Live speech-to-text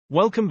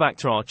Welcome back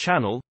to our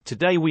channel.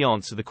 Today we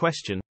answer the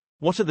question,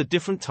 what are the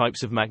different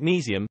types of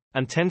magnesium,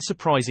 and 10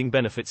 surprising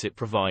benefits it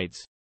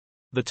provides.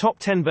 The top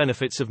 10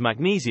 benefits of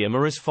magnesium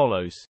are as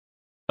follows.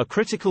 A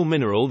critical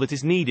mineral that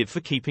is needed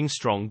for keeping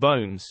strong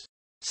bones.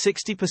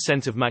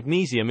 60% of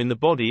magnesium in the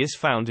body is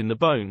found in the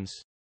bones.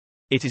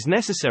 It is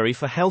necessary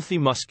for healthy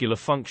muscular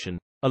function.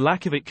 A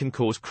lack of it can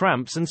cause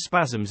cramps and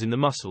spasms in the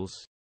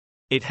muscles.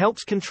 It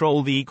helps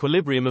control the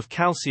equilibrium of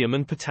calcium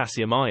and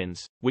potassium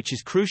ions, which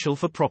is crucial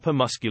for proper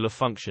muscular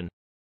function.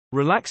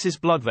 Relaxes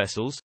blood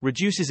vessels,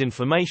 reduces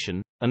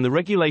inflammation, and the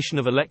regulation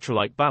of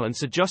electrolyte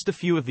balance are just a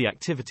few of the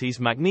activities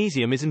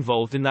magnesium is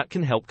involved in that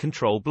can help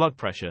control blood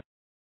pressure.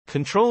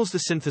 Controls the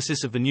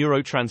synthesis of the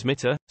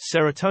neurotransmitter,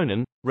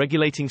 serotonin,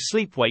 regulating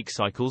sleep-wake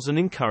cycles and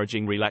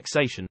encouraging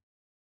relaxation.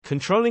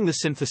 Controlling the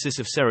synthesis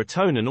of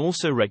serotonin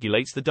also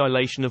regulates the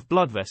dilation of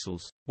blood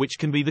vessels, which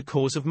can be the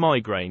cause of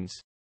migraines.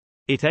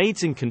 It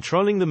aids in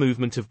controlling the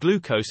movement of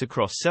glucose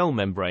across cell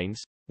membranes,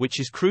 which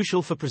is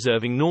crucial for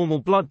preserving normal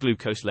blood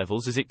glucose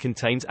levels as it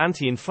contains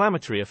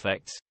anti-inflammatory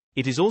effects.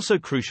 It is also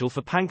crucial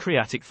for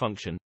pancreatic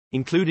function,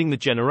 including the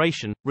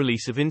generation,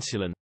 release of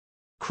insulin.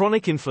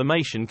 Chronic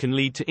inflammation can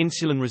lead to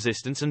insulin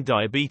resistance and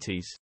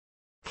diabetes.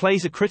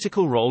 Plays a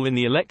critical role in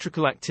the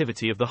electrical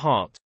activity of the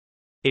heart.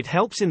 It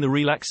helps in the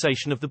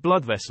relaxation of the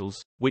blood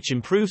vessels, which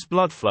improves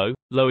blood flow,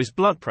 lowers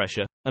blood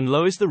pressure, and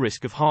lowers the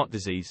risk of heart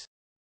disease.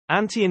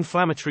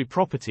 Anti-inflammatory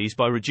properties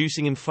by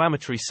reducing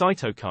inflammatory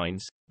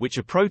cytokines, which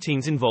are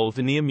proteins involved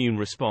in the immune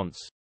response.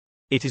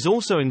 It is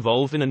also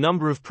involved in a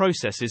number of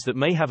processes that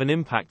may have an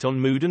impact on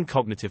mood and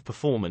cognitive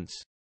performance.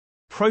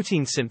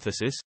 Protein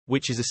synthesis,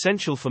 which is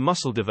essential for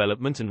muscle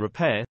development and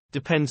repair,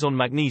 depends on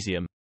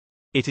magnesium.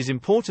 It is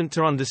important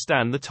to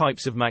understand the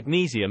types of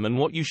magnesium and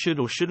what you should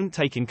or shouldn't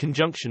take in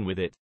conjunction with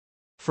it.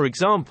 For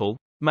example,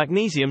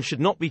 magnesium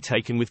should not be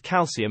taken with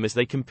calcium as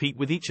they compete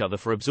with each other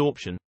for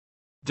absorption.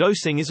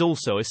 Dosing is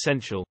also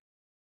essential.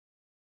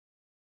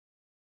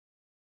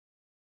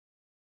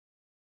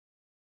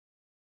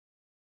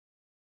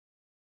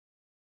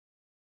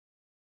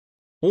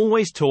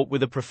 Always talk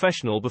with a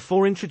professional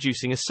before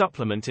introducing a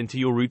supplement into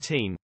your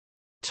routine.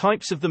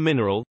 Types of the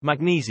mineral,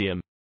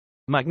 magnesium.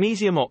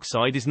 Magnesium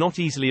oxide is not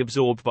easily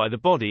absorbed by the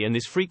body and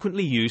is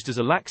frequently used as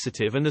a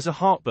laxative and as a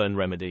heartburn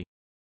remedy.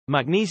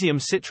 Magnesium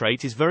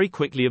citrate is very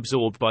quickly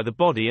absorbed by the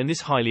body and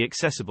is highly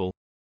accessible.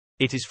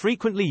 It is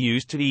frequently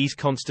used to ease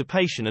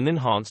constipation and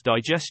enhance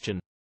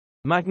digestion.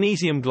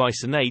 Magnesium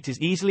glycinate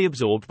is easily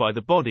absorbed by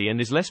the body and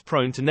is less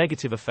prone to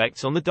negative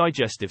effects on the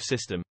digestive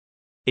system.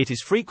 It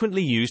is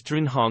frequently used to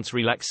enhance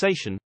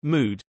relaxation,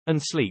 mood,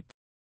 and sleep.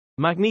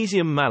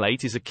 Magnesium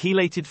malate is a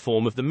chelated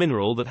form of the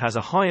mineral that has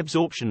a high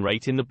absorption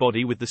rate in the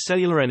body with the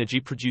cellular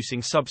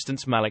energy-producing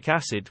substance malic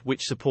acid,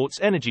 which supports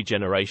energy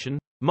generation,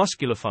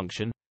 muscular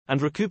function, and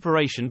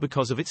recuperation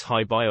because of its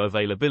high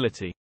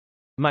bioavailability.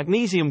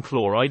 Magnesium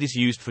chloride is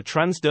used for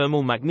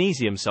transdermal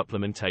magnesium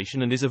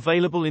supplementation and is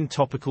available in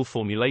topical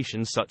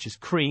formulations such as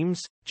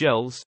creams,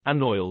 gels,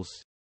 and oils.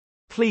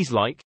 Please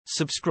like,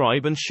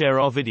 subscribe and share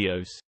our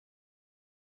videos.